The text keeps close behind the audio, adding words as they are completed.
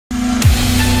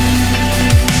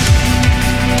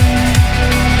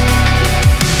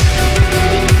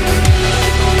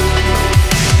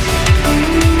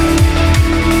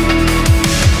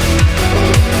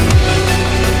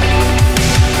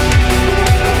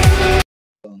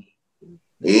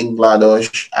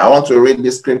Engladosh. I want to read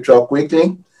this scripture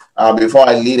quickly before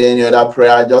I lead any other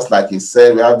prayer. Just like he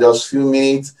said, we have just few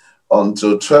minutes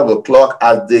until 12 o'clock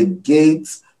as the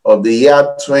gates of the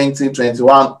year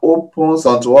 2021 opens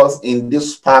unto us in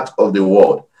this part of the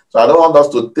world. So I don't want us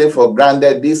to take for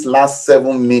granted these last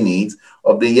 7 minutes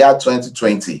of the year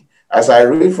 2020. As I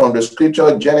read from the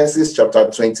scripture, Genesis chapter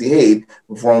 28,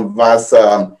 from verse,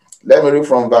 let me read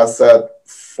from verse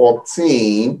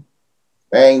 14.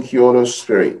 Thank you, Holy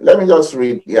Spirit. Let me just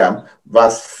read,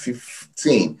 verse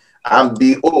 15. And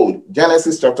behold,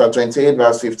 Genesis chapter 28,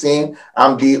 verse 15,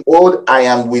 and behold, I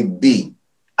am with thee,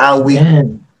 and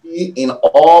with thee in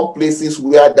all places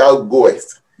where thou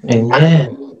goest. Amen.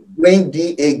 And bring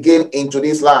thee again into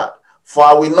this land, for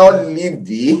I will not leave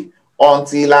thee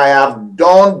until I have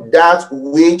done that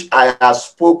which I have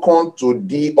spoken to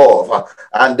thee of.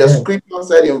 And the scripture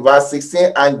said in verse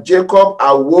 16, and Jacob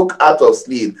awoke out of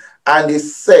sleep, and he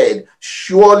said,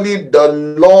 surely the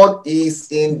Lord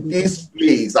is in this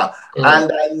place, and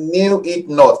I knew it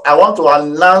not. I want to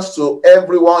announce to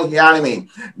everyone hearing me,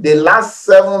 the last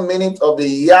 7 minutes of the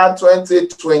year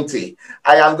 2020,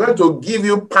 I am going to give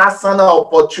you personal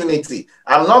opportunity.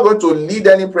 I'm not going to lead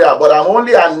any prayer, but I'm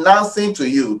only announcing to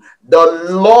you, the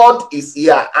Lord is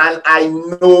here, and I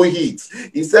know it.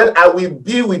 He said, I will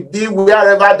be with thee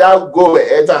wherever thou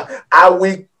goest. I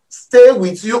will stay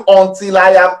with you until I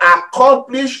have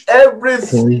accomplished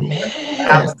everything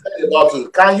I've said about you.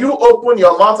 Can you open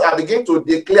your mouth and begin to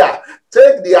declare?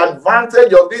 Take the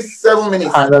advantage of these 7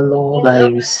 minutes. Father Lord, I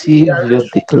receive your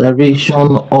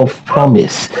declaration of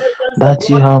promise that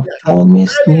you have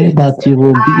promised me that you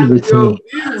will be with me.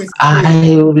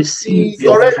 I will receive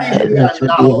your presence, your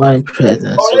divine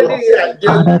presence, Lord.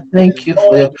 Father, thank you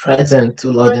for your presence,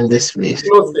 Lord, in this place.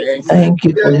 Thank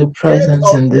you for your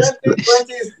presence in this place.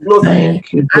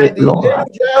 Thank you, great Lord.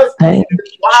 Thank you,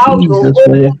 Jesus,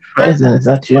 for your presence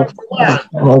that you have called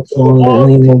us in the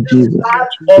name of Jesus.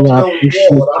 We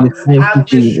appreciate you. Thank you,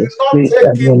 Jesus. Great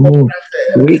are your name.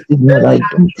 Great is not I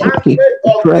don't take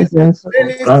the presence for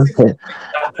granted.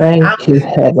 Thank you,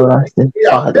 everlasting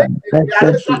Father.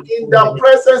 Blessed be In the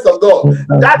presence of God.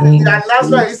 That is the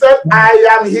announcement. He said,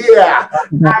 I am here.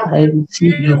 I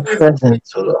receive your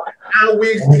presence, Lord. And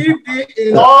we keep thee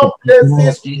in all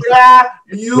places where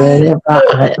you wherever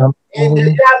I am. In the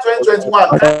year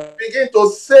 2021, begin to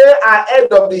say ahead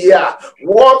of the year,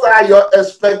 what are your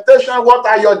expectations? What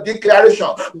are your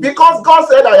declarations? Because God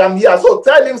said, I am here. So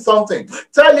tell him something.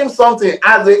 Tell him something.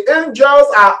 As the angels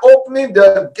are opening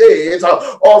the gates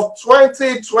of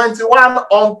 2021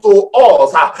 unto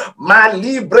us,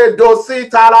 Malibre dosi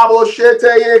talabo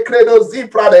shete ye credo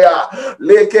zipradea,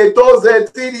 leketoze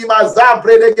tilima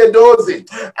zabre de gedozi,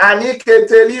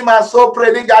 aniketelima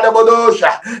sopre di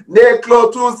gadabodosha,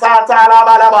 neklotu sa Lord,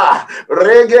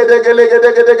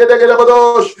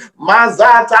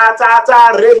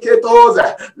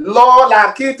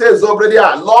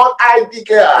 I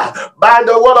declare by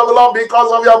the word of the Lord,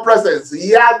 because of your presence,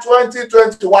 year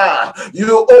 2021,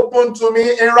 you open to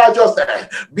me in righteousness,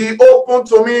 be open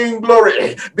to me in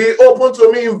glory, be open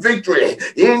to me in victory,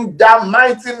 in the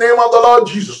mighty name of the Lord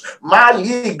Jesus.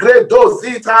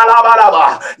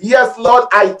 Yes, Lord,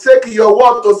 I take your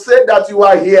word to say that you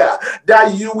are here,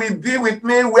 that you will be with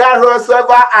me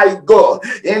wheresoever I go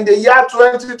in the year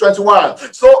 2021.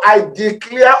 So I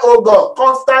declare, oh God,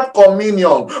 constant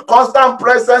communion, constant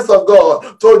presence of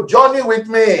God to journey with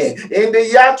me in the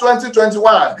year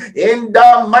 2021 in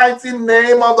the mighty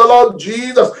name of the Lord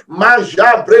Jesus.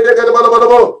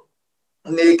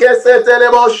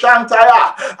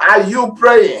 Are you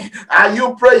praying? Are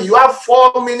you praying? You have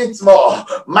 4 minutes more.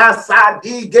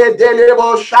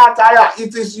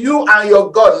 It is you and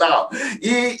your God now.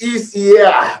 He is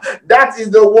here. That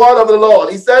is the word of the Lord.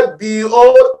 He said,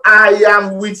 behold, I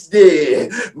am with thee.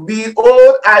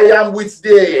 Behold, I am with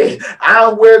thee. I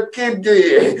will keep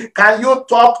thee. Can you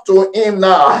talk to him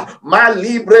now?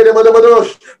 Maybe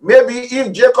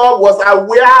if Jacob was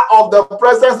aware of the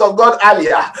presence of God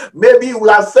earlier, maybe you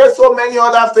will have said so many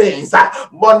other things,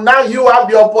 but now you have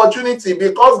the opportunity,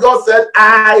 because God said,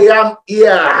 I am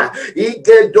here.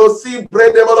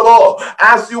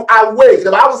 As you awake,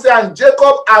 the Bible says, and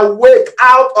Jacob awake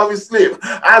out of his sleep.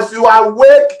 As you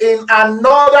awake in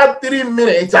another 3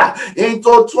 minutes into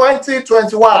into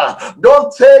 2021.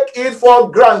 Don't take it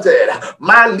for granted.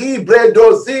 Malibre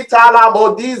dozita la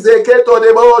bodize keto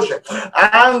deboche.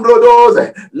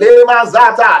 Angrodoze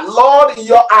lemazata. Lord, in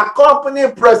your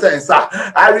accompanying presence,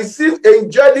 I receive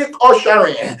angelic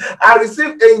ushering. I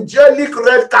receive angelic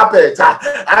red carpet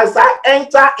as I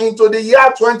enter into the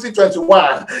year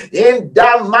 2021. In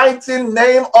the mighty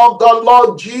name of the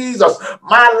Lord Jesus.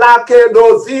 Malake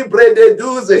dozibre de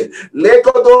duze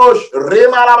lekodosh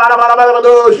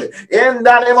remalabarabadosh. In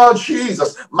the name of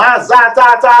Jesus.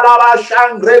 Mazata taraba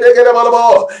shangre de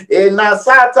gedebolobo.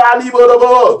 Enasata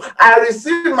libolobo. I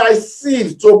receive my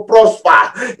seed to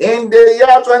prosper in the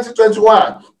year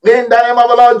 2021. In the name of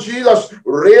the Lord Jesus,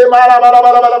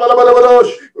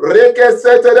 Reke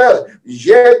setede,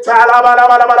 Jetala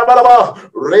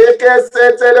Reke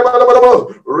setede,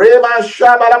 Rema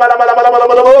Shabala,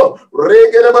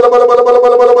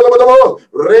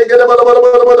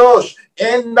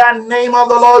 in the name of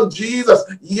the Lord Jesus.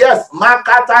 Yes,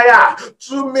 Makataya.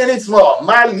 2 minutes more.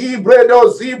 Malibredo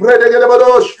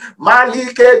zibredegedosh.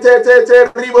 Malikete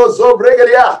ribo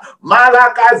zobregedia.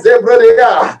 Malaka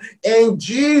zebredia. In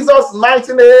Jesus'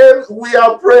 mighty name, we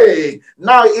are praying.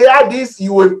 Now, hear this.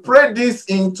 You will pray this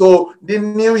into the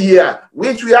new year,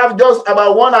 which we have just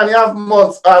about 1.5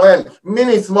 months,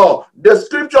 minutes more. The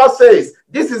scripture says,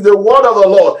 this is the word of the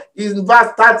Lord. In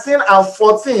verse 13 and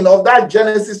 14 of that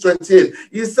Genesis 28,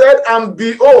 he said, and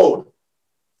behold,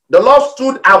 the Lord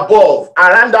stood above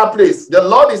around that place. The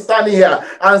Lord is standing here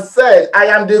and said, I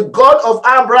am the God of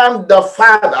Abraham, the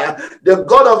father, the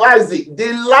God of Isaac,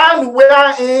 the land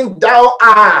wherein thou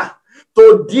art.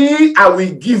 To thee I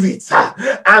will give it,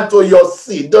 and to your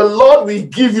seed. The Lord will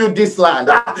give you this land.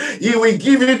 He will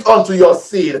give it unto your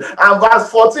seed. And verse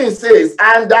 14 says,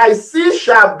 and thy seed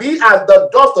shall be as the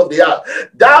dust of the earth.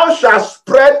 Thou shalt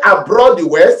spread abroad the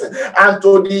west, and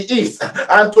to the east,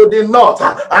 and to the north,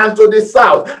 and to the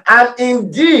south. And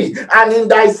in thee and in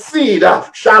thy seed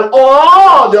shall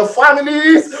all the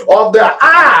families of the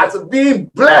earth be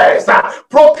blessed.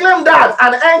 Proclaim that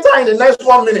and enter in the next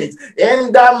 1 minute.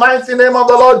 In the mighty name of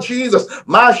the Lord Jesus.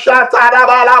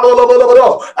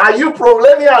 Are you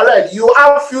proclaiming already? You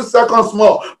have a few seconds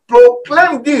more.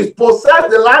 Proclaim this. Possess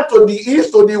the land to the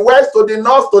east, to the west, to the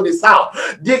north, to the south.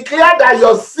 Declare that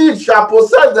your seed shall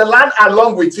possess the land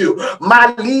along with you.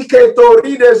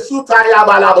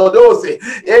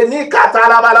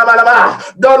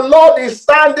 The Lord is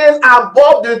standing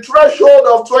above the threshold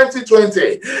of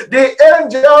 2020. The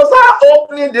angels are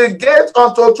opening the gate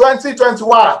unto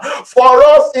 2021 for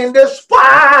us in this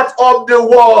part of the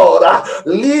world.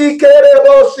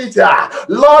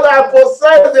 Lord, I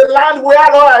possess the land where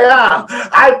I am.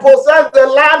 I possess the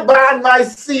land by my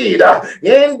seed.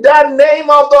 In the name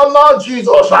of the Lord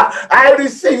Jesus, I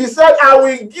receive. He said, I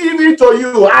will give it to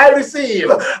you. I receive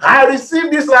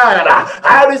this land.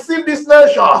 I receive this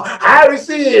nation. I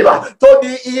receive to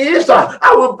the east.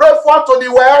 I will break forth to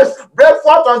the west, break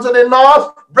forth unto the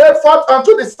north, break forth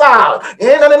unto the south.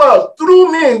 In the name of,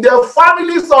 through me, the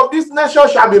families of this nation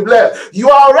shall be blessed. You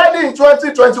are already in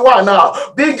 2021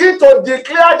 now. Begin to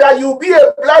declare that you be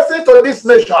a blessing to this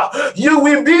nation. You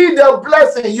will be the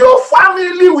blessing. Your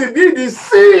family will be the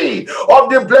seed of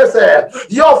the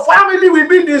blessed. Your family will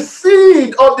be the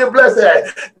seed of the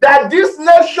blessed. That this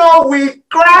nation will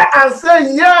cry and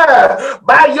say, yeah,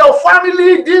 by your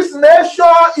family, this nation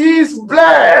is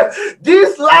blessed.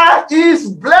 This land is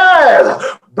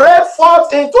blessed. Break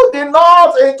forth into the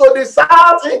north, into the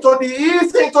south, into the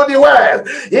east, into the west.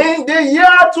 In the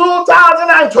year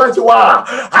 2021,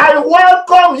 I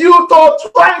welcome you to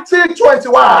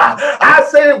 2021. I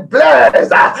say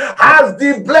blessed, as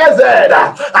the blessed,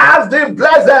 as the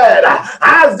blessed,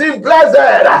 as the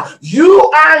blessed,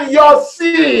 you and your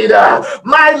seed,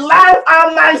 my life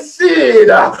and my seed,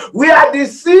 we are the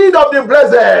seed of the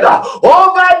blessed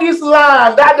over this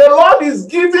land that the Lord is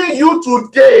giving you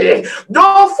today.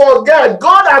 Don't forget,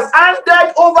 God has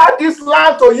handed over this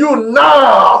land to you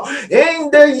now. In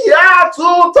the year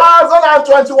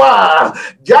 2021,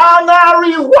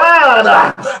 January 1,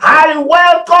 I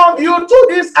welcome you to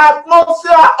this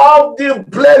atmosphere of the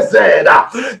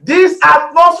blessed. This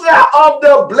atmosphere of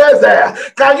the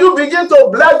blessed. Can you begin to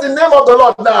bless the name of the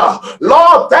Lord now?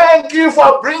 Lord, thank you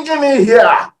for bringing me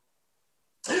here.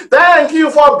 Thank you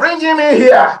for bringing me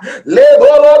here.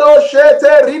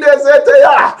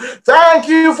 Thank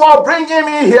you for bringing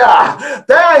me here.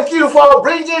 Thank you for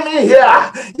bringing me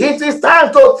here. It is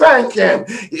time to thank him.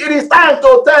 It is time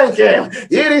to thank him.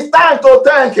 It is time to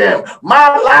thank him.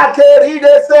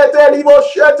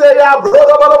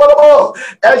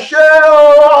 Ẹ ṣé o,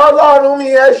 Ọlọ́run mi,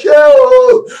 ẹ ṣé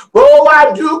o. Bó wá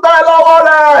dúpẹ́ lọ́wọ́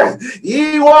rẹ̀,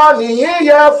 ìwọ nìyí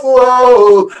yẹ fún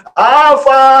o.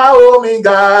 Alpha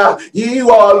Omega,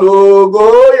 ìwọ lógo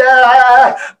yẹ.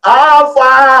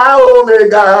 Alpha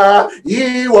Omega,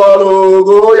 ìwọ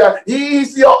lógo yẹ. He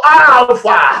is your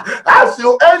Alpha. As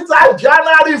you enter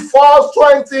January 1st,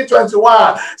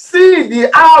 2021, see the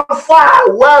Alpha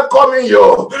welcoming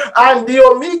you, and the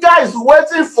Omega is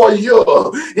waiting for you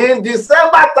in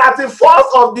December 31st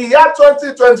of the year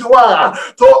 2021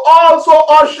 to also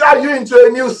usher you into a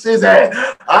new season.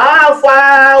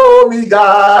 Alpha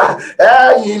Omega,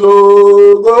 ẹ̀yin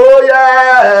lógo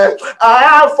yẹ.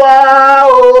 Alpha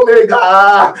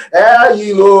Omega,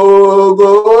 ẹ̀yin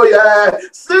lógo yẹ.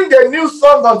 Sing a new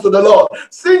song unto the Lord.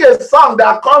 Sing a song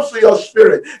that comes to your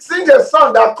spirit. Sing a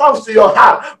song that comes to your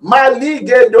heart.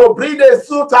 Malige do bride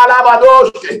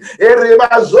sutalabadoshi.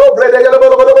 Erebazo brede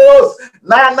gelobos.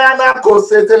 Na na na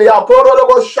koseteli aporo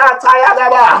lobo shataya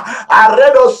gaba.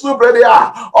 Aredo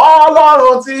subredia.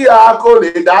 Ọlọ́run tí a kò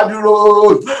lè dá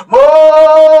dúró. Mo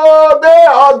gbé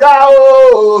ọ̀gá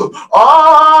o.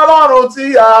 Ọlọ́run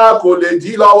tí a kò lè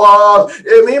dí lọ́wọ́.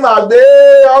 Èmi máa gbé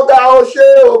ọ̀gá o ṣé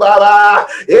o bàbá.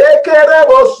 Ekere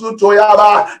bo suto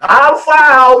yaba.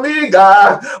 Alpha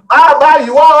Omega. Bàbá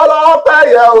ìwọ ọlọ́pẹ́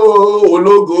yẹ o.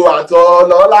 Ológo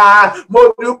àtọlọ́lá. Mo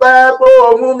dúpẹ́ pé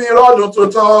o mú mi rọ́dún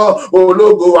tuntun.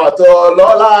 Ológo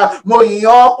àtọlọ́lá. Mo yìn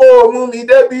ọ́ pé o mú mi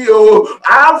débí o.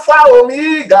 Alpha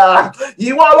Omega.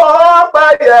 Ìwọ ọlọ́pẹ́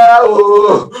yẹ o.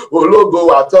 Ológo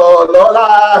àtọlọ́lá.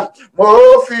 Mo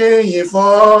fi yìn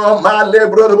fún Málé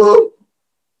Brodobo.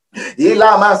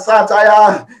 Ìlànà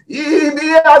sátayà ibi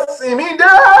ẹ̀sìn mi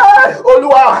dé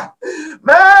Olúwa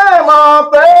mẹ́mọ̀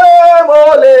pé mo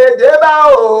lè débà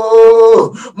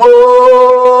o. Mo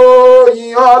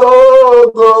yìn ọ́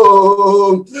lógo.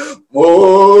 Mo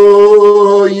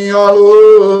yìn ọ́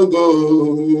lógo.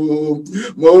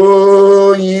 Mo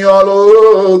yìn ọ́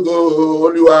lógo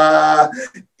Olúwa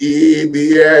ibi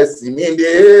ẹ̀sìn mi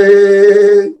dé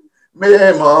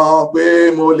mẹ́mọ̀ pé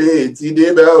mo lè ti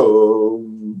débẹ̀ o.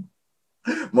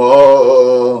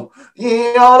 Mo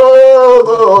yìn ọ́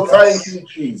lógo. Thank you,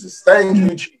 Jesus. Thank you,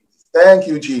 Jesus. Thank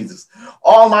you, Jesus.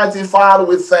 Almighty Father,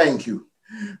 we thank you.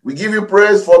 We give you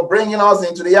praise for bringing us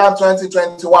into the year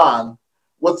 2021.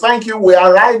 We thank you. We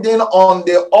are riding on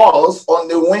the horse, on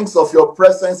the wings of your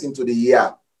presence into the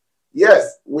year.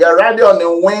 Yes, we are riding on the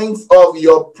wings of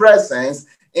your presence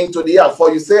into the year.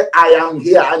 For you say, I am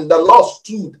here, and the Lord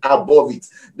stood above it.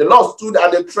 The Lord stood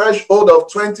at the threshold of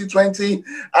 2020,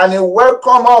 and he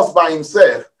welcomed us by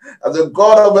himself as the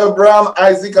God of Abraham,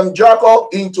 Isaac, and Jacob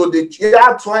into the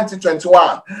year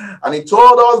 2021. And he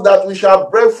told us that we shall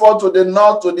break forth to the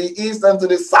north, to the east, and to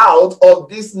the south of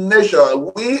this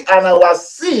nation. We and our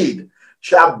seed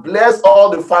shall bless all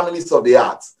the families of the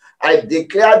earth. I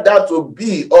declare that to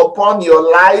be upon your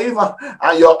life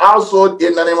and your household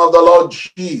in the name of the Lord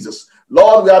Jesus.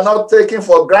 Lord, we are not taking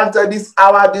for granted this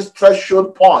hour, this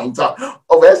threshold point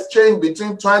of exchange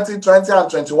between 2020 and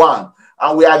 21.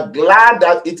 And we are glad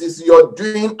that it is your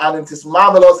doing and it is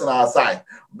marvelous in our sight.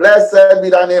 Blessed be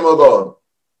the name of God.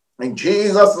 In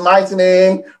Jesus' mighty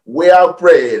name, we have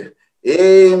prayed.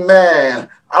 Amen.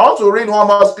 I want to read one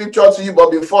more scripture to you, but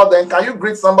before then, can you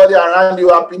greet somebody around you?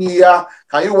 Happy New Year.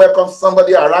 Can you welcome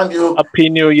somebody around you? Happy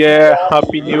New Year.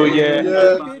 Happy New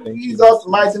Year. In Jesus'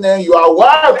 mighty name, you are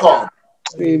welcome.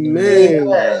 Amen.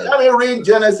 Amen. Let me read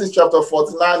Genesis chapter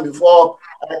 49 before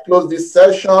I close this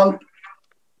session.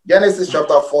 Genesis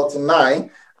chapter 49,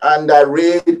 and I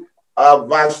read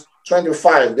verse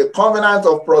 25. The covenant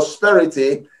of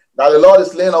prosperity that the Lord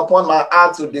is laying upon my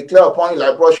heart to declare upon you,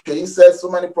 like Brother he said,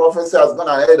 so many prophecies has gone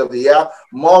ahead of the year.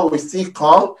 More will still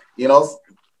come,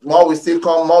 more will still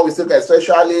come,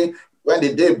 especially when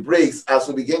the day breaks as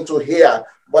we begin to hear.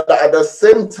 But at the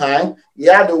same time,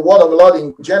 hear the word of the Lord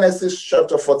in Genesis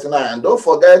chapter 49. And don't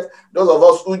forget, those of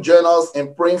us who join us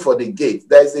in praying for the gate.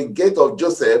 There is a gate of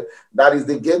Joseph, that is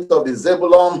the gate of the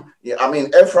Zebulun,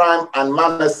 Ephraim and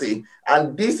Manasseh.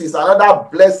 And this is another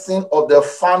blessing of the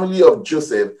family of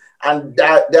Joseph. And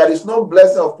there is no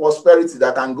blessing of prosperity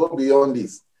that can go beyond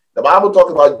this. The Bible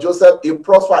talks about Joseph. He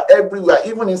prospered everywhere,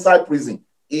 even inside prison.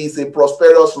 He is a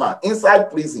prosperous man.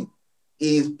 Inside prison,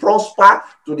 he is prospered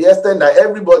to the extent that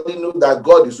everybody knows that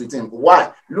God is with him.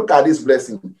 Why? Look at this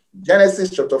blessing. Genesis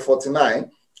chapter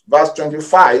 49, verse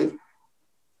 25.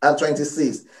 and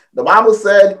 26. The Bible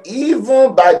said,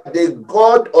 even by the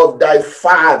God of thy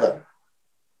father,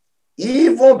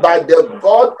 even by the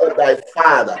God of thy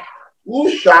father, who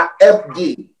shall help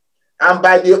thee, and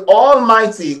by the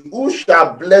Almighty, who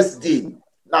shall bless thee.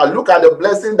 Now look at the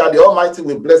blessing that the Almighty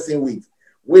will bless him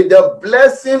with the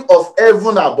blessing of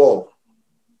heaven above.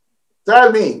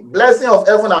 Tell me, blessing of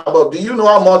heaven above, do you know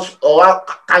how much, or how,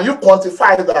 can you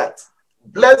quantify that?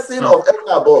 Blessing of heaven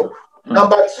above.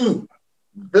 Number two,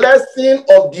 blessing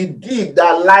of the deep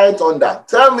that lieth under.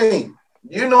 Tell me,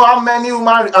 do you know how many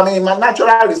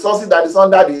natural resources that is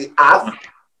under the earth?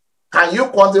 Can you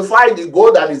quantify the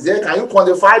gold that is there? Can you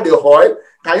quantify the oil?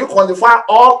 Can you quantify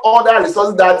all other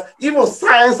resources that even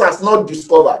science has not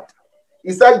discovered?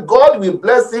 He said God will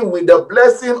bless him with the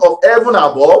blessing of heaven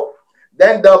above,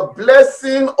 then the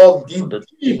blessing of the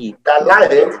deep that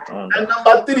lieth, and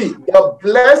number three, the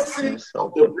blessing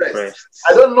of the breast.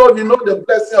 I don't know if you know the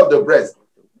blessing of the breast.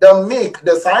 The milk,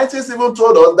 the scientists even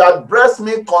told us that breast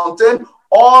milk contains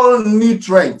all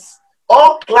nutrients,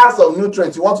 all class of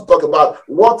nutrients. You want to talk about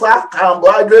water,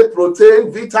 carbohydrate,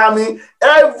 protein, vitamin,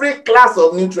 every class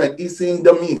of nutrient is in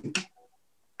the milk.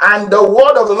 And the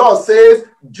word of the Lord says,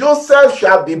 Joseph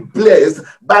shall be blessed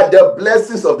by the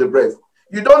blessings of the breast.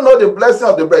 You don't know the blessing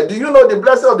of the breast. Do you know the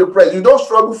blessing of the breast? You don't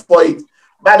struggle for it.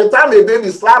 By the time a baby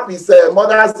slap his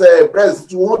mother's breast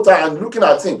to water and looking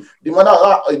at him, the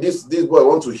mother, this boy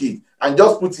wants to eat, and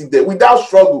just put it there without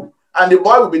struggle. And the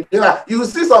boy will be doing that. You will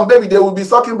see some baby, they will be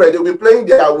sucking breast, they will be playing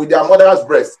there with their mother's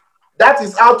breast. That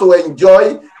is how to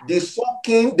enjoy the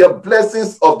sucking, the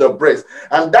blessings of the breast.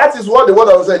 And that is what the word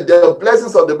of God said, the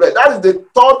blessings of the breast. That is the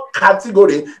third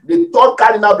category, the third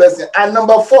cardinal blessing. And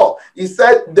number four, he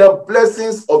said the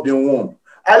blessings of the womb.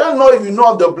 I don't know if you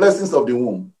know of the blessings of the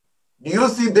womb. Do you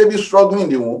see baby struggling in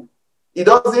the womb? It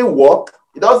doesn't work.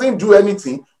 It doesn't do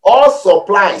anything. All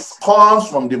supplies comes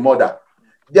from the mother.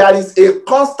 There is a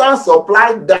constant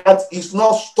supply that is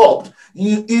not stopped.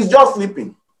 He's just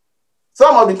sleeping.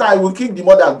 Some of the time we kick the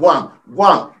mother, go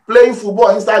on, playing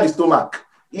football inside the stomach.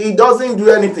 He doesn't do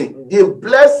anything. The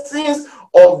blessings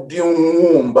of the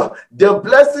womb, the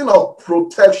blessing of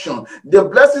protection, the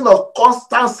blessing of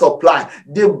constant supply,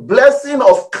 the blessing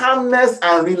of calmness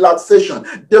and relaxation,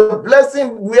 the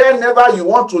blessing whenever you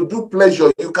want to do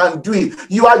pleasure, you can do it.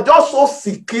 You are just so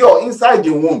secure inside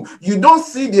the womb. You don't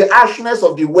see the harshness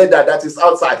of the weather that is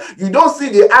outside. You don't see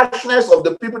the harshness of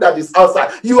the people that is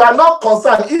outside. You are not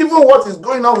concerned even what is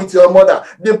going on with your mother.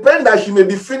 The pain that she may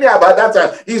be feeling about that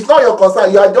time is not your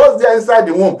concern. You are just there inside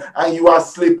the womb and you are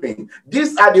sleeping.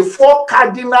 These are the four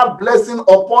cardinal blessings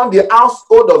upon the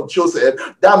household of Joseph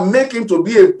that make him to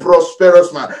be a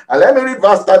prosperous man. And let me read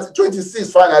verse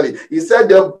 26 finally. He said,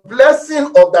 the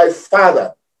blessing of thy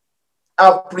father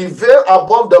have prevailed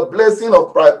above the blessing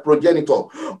of progenitor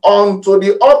unto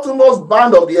the uttermost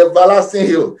band of the everlasting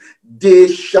hill. They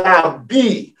shall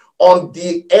be on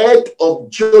the head of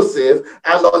Joseph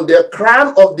and on the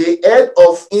crown of the head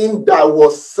of him that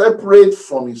was separate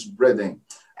from his brethren.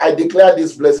 I declare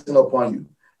this blessing upon you.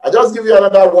 I just give you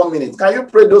another 1 minute. Can you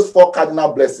pray those four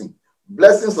cardinal blessings?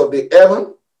 Blessings of the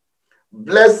heaven,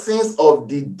 blessings of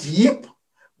the deep,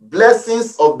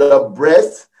 blessings of the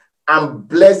breast, and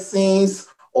blessings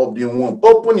of the womb.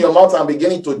 Open your mouth and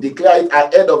beginning to declare it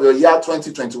ahead of your year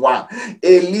 2021.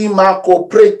 Elima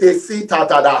koprete si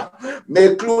tatada.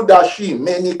 Mekluda shi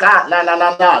menika na na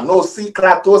na na. No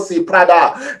sikrato si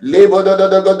prada. Lebo do do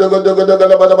do do do do do do do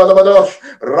do do do.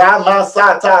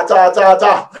 Ramasa ta ta ta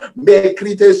ta.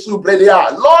 Mekrite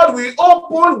subredia. Lord, we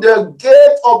open the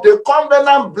gate of the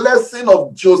covenant blessing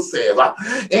of Joseph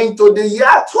into the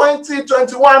year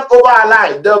 2021 over our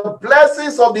life. The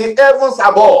blessings of the heavens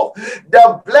above.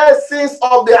 The blessings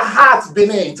of the heart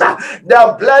beneath,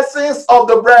 the blessings of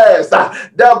the breast,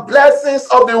 the blessings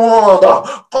of the womb,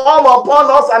 come upon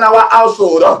us and our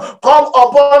household, come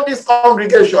upon this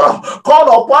congregation, come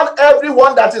upon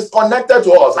everyone that is connected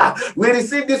to us. We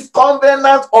receive this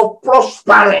covenant of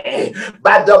prosperity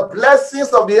by the blessings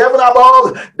of the heaven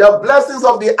above, the blessings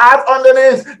of the earth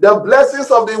underneath, the blessings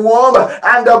of the womb,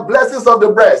 and the blessings of the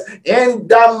breast. In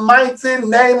the mighty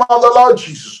name of the Lord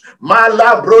Jesus.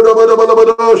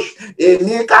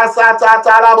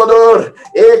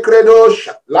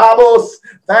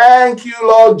 Thank you,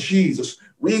 Lord Jesus.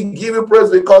 We give you praise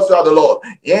because you are the Lord.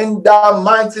 In the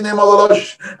mighty name of the Lord.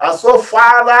 And so,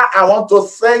 Father, I want to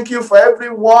thank you for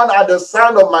everyone at the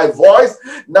sound of my voice.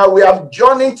 Now we have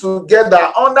journeyed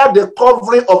together under the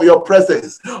covering of your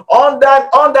presence, under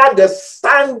the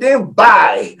standing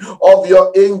by of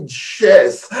your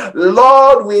angels.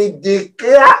 Lord, we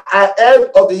declare ahead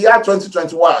of the year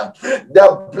 2021,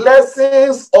 the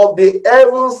blessings of the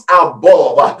heavens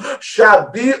above shall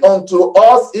be unto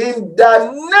us in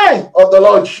the name of the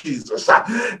Lord Jesus.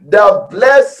 The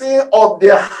blessing of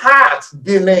the heart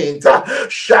beneath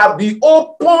shall be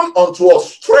open unto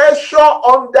us. Treasure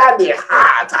under the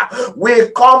heart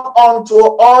will come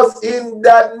unto us in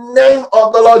the name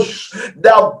of the Lord.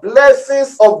 The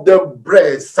blessings of the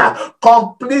breast,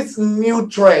 complete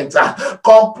nutrient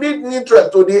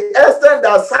to the extent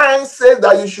that science says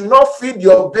that you should not feed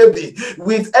your baby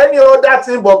with any other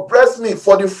thing but breast milk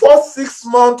for the first 6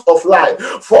 months of life,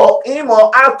 for him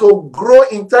or her to grow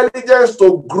intelligence,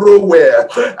 to grow well.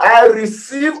 I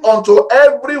receive unto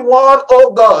everyone,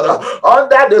 oh God,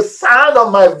 under the sound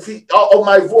of my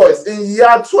voice in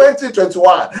year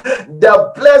 2021,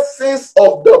 the blessings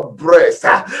of the breast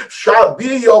shall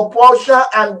be your portion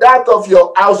and that of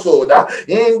your household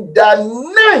in the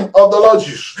name of the Lord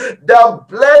Jesus. The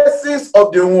blessings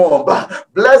of the womb,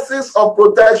 blessings of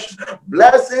protection,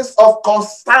 blessings of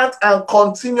constant and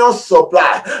continuous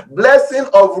supply, blessing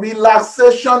of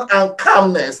relaxation and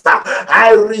calmness,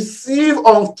 I receive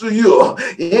unto you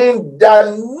in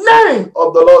the name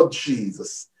of the Lord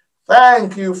Jesus.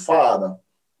 Thank you, Father.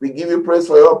 We give you praise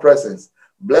for your presence.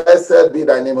 Blessed be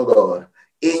thy name, O God.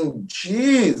 In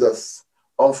Jesus'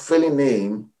 unfailing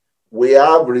name, we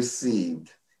have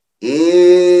received.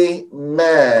 Amen.